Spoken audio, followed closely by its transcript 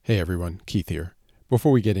Hey everyone, Keith here.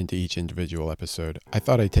 Before we get into each individual episode, I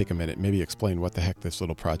thought I'd take a minute and maybe explain what the heck this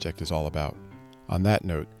little project is all about. On that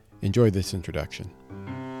note, enjoy this introduction.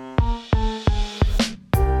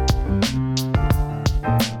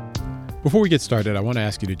 Before we get started, I want to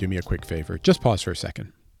ask you to do me a quick favor. Just pause for a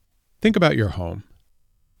second. Think about your home.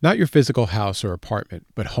 Not your physical house or apartment,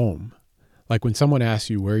 but home. Like when someone asks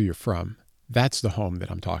you where you're from, that's the home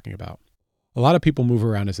that I'm talking about. A lot of people move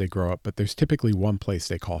around as they grow up, but there's typically one place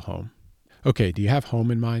they call home. Okay, do you have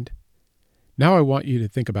home in mind? Now I want you to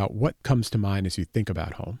think about what comes to mind as you think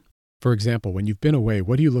about home. For example, when you've been away,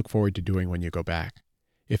 what do you look forward to doing when you go back?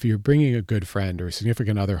 If you're bringing a good friend or a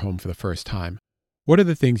significant other home for the first time, what are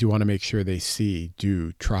the things you want to make sure they see,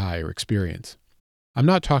 do, try, or experience? I'm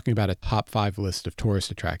not talking about a top 5 list of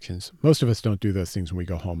tourist attractions. Most of us don't do those things when we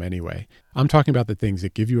go home anyway. I'm talking about the things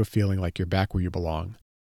that give you a feeling like you're back where you belong.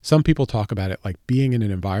 Some people talk about it like being in an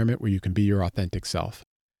environment where you can be your authentic self.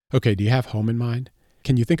 Okay, do you have home in mind?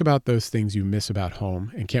 Can you think about those things you miss about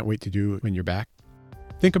home and can't wait to do when you're back?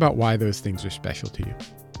 Think about why those things are special to you.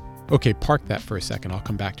 Okay, park that for a second. I'll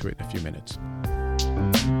come back to it in a few minutes.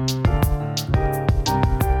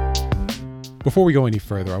 Before we go any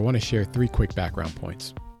further, I want to share 3 quick background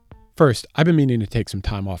points. First, I've been meaning to take some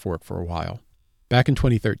time off work for a while. Back in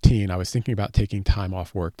 2013, I was thinking about taking time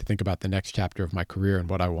off work to think about the next chapter of my career and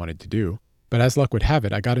what I wanted to do. But as luck would have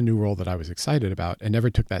it, I got a new role that I was excited about and never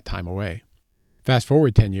took that time away. Fast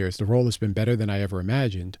forward 10 years, the role has been better than I ever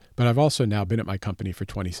imagined, but I've also now been at my company for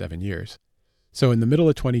 27 years. So in the middle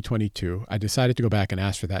of 2022, I decided to go back and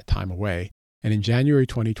ask for that time away, and in January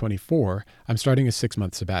 2024, I'm starting a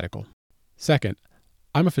 6-month sabbatical. Second,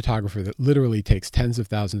 I'm a photographer that literally takes tens of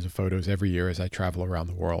thousands of photos every year as I travel around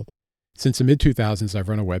the world. Since the mid-2000s, I've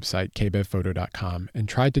run a website, kbevphoto.com, and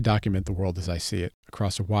tried to document the world as I see it,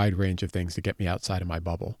 across a wide range of things to get me outside of my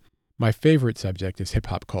bubble. My favorite subject is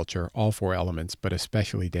hip-hop culture, all 4 elements, but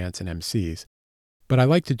especially dance and MCs. But I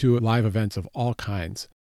like to do live events of all kinds.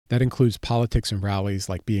 That includes politics and rallies,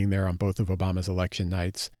 like being there on both of Obama's election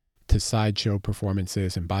nights, to sideshow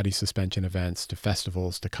performances and body suspension events, to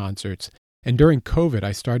festivals, to concerts. And during COVID,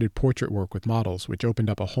 I started portrait work with models, which opened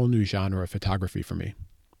up a whole new genre of photography for me.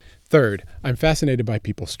 Third, I'm fascinated by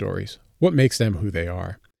people's stories. What makes them who they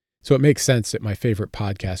are? So it makes sense that my favorite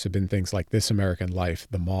podcasts have been things like This American Life,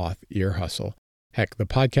 The Moth, Ear Hustle. Heck, the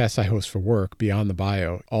podcast I host for work, Beyond the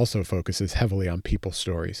Bio, also focuses heavily on people's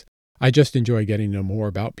stories. I just enjoy getting to know more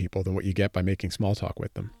about people than what you get by making small talk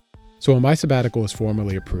with them. So when my sabbatical was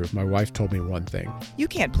formally approved, my wife told me one thing. You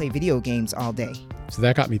can't play video games all day. So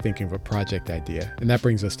that got me thinking of a project idea, and that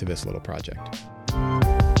brings us to this little project.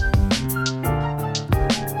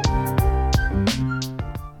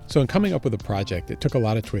 So in coming up with a project, it took a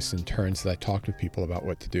lot of twists and turns as I talked with people about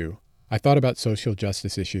what to do. I thought about social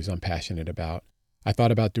justice issues I'm passionate about. I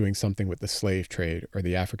thought about doing something with the slave trade or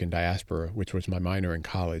the African diaspora, which was my minor in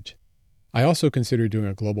college. I also considered doing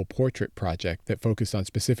a global portrait project that focused on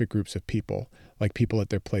specific groups of people, like people at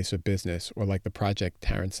their place of business, or like the project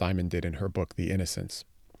Taryn Simon did in her book, The Innocents.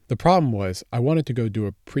 The problem was, I wanted to go do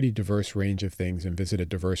a pretty diverse range of things and visit a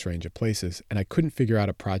diverse range of places, and I couldn't figure out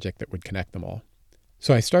a project that would connect them all.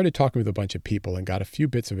 So I started talking with a bunch of people and got a few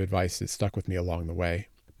bits of advice that stuck with me along the way.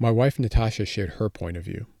 My wife, Natasha, shared her point of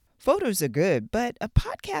view. Photos are good, but a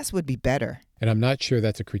podcast would be better. And I'm not sure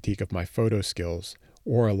that's a critique of my photo skills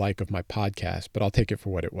or a like of my podcast, but I'll take it for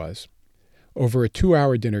what it was. Over a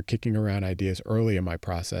 2-hour dinner kicking around ideas early in my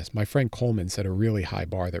process, my friend Coleman set a really high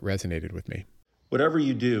bar that resonated with me. Whatever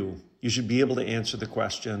you do, you should be able to answer the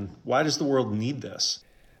question, why does the world need this?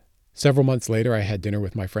 Several months later, I had dinner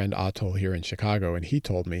with my friend Atul here in Chicago, and he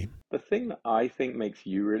told me, the thing that I think makes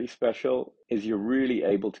you really special is you're really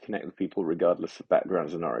able to connect with people regardless of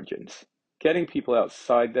backgrounds and origins. Getting people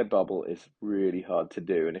outside their bubble is really hard to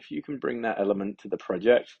do, and if you can bring that element to the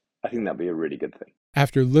project, I think that'd be a really good thing.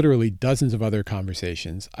 After literally dozens of other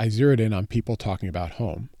conversations, I zeroed in on people talking about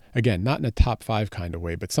home. Again, not in a top 5 kind of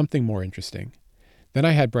way, but something more interesting. Then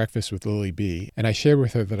I had breakfast with Lily B, and I shared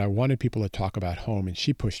with her that I wanted people to talk about home, and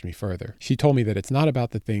she pushed me further. She told me that it's not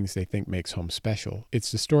about the things they think makes home special. It's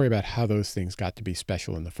the story about how those things got to be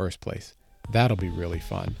special in the first place. That'll be really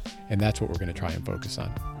fun, and that's what we're going to try and focus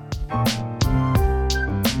on.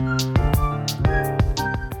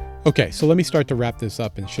 Okay, so let me start to wrap this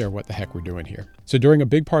up and share what the heck we're doing here. So during a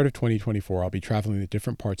big part of 2024, I'll be traveling to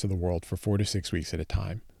different parts of the world for 4 to 6 weeks at a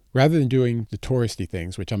time. Rather than doing the touristy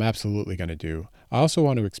things, which I'm absolutely going to do, I also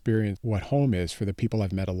want to experience what home is for the people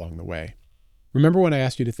I've met along the way. Remember when I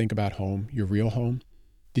asked you to think about home, your real home?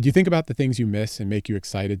 Did you think about the things you miss and make you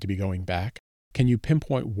excited to be going back? Can you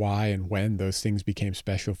pinpoint why and when those things became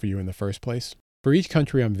special for you in the first place? For each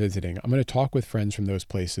country I'm visiting, I'm going to talk with friends from those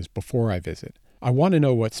places before I visit. I want to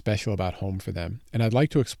know what's special about home for them, and I'd like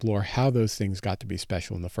to explore how those things got to be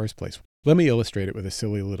special in the first place. Let me illustrate it with a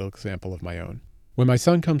silly little example of my own. When my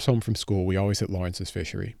son comes home from school, we always hit Lawrence's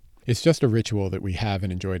Fishery. It's just a ritual that we have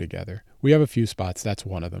and enjoy together. We have a few spots, that's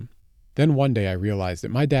one of them. Then one day I realized that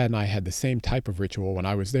my dad and I had the same type of ritual when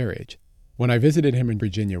I was their age. When I visited him in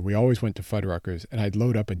Virginia, we always went to Fuddruckers, and I'd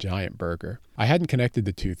load up a giant burger. I hadn't connected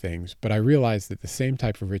the two things, but I realized that the same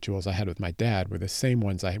type of rituals I had with my dad were the same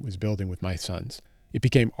ones I was building with my sons. It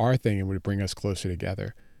became our thing and would bring us closer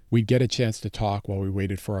together. We'd get a chance to talk while we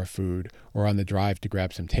waited for our food or on the drive to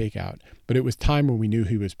grab some takeout, but it was time when we knew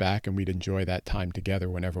he was back and we'd enjoy that time together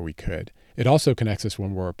whenever we could. It also connects us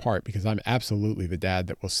when we're apart because I'm absolutely the dad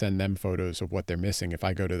that will send them photos of what they're missing if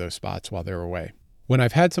I go to those spots while they're away. When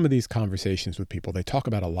I've had some of these conversations with people, they talk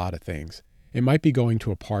about a lot of things. It might be going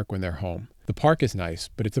to a park when they're home. The park is nice,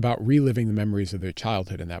 but it's about reliving the memories of their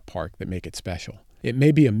childhood in that park that make it special. It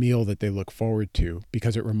may be a meal that they look forward to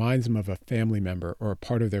because it reminds them of a family member or a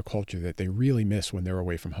part of their culture that they really miss when they're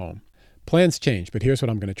away from home. Plans change, but here's what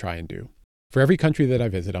I'm going to try and do. For every country that I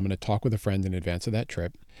visit, I'm going to talk with a friend in advance of that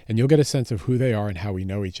trip, and you'll get a sense of who they are and how we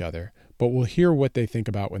know each other, but we'll hear what they think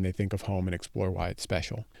about when they think of home and explore why it's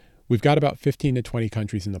special. We've got about 15 to 20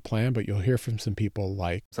 countries in the plan, but you'll hear from some people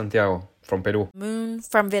like Santiago from Peru, Moon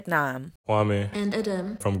from Vietnam, Kwame and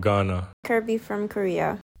Adam from Ghana, Kirby from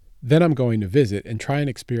Korea. Then I'm going to visit and try and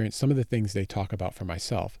experience some of the things they talk about for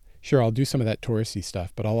myself. Sure, I'll do some of that touristy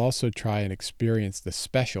stuff, but I'll also try and experience the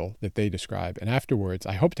special that they describe, and afterwards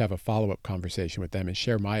I hope to have a follow-up conversation with them and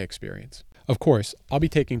share my experience. Of course, I'll be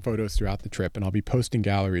taking photos throughout the trip, and I'll be posting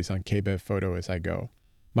galleries on KBev Photo as I go.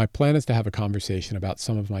 My plan is to have a conversation about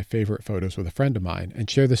some of my favorite photos with a friend of mine and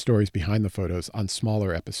share the stories behind the photos on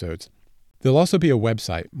smaller episodes. There'll also be a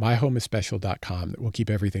website, myhomeisspecial.com, that will keep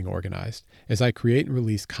everything organized. As I create and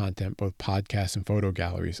release content, both podcasts and photo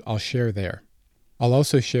galleries, I'll share there. I'll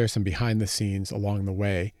also share some behind the scenes along the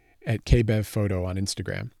way at KBev Photo on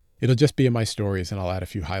Instagram. It'll just be in my stories and I'll add a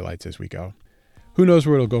few highlights as we go. Who knows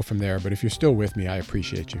where it'll go from there, but if you're still with me, I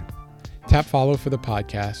appreciate you. Tap follow for the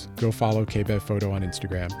podcast, go follow KBev Photo on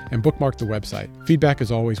Instagram, and bookmark the website. Feedback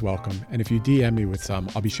is always welcome, and if you DM me with some,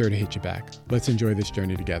 I'll be sure to hit you back. Let's enjoy this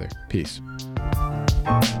journey together. Peace.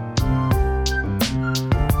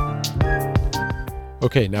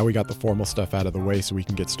 Okay, now we got the formal stuff out of the way so we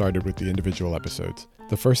can get started with the individual episodes.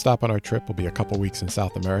 The first stop on our trip will be a couple weeks in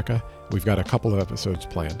South America. We've got a couple of episodes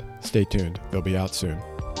planned. Stay tuned, they'll be out soon.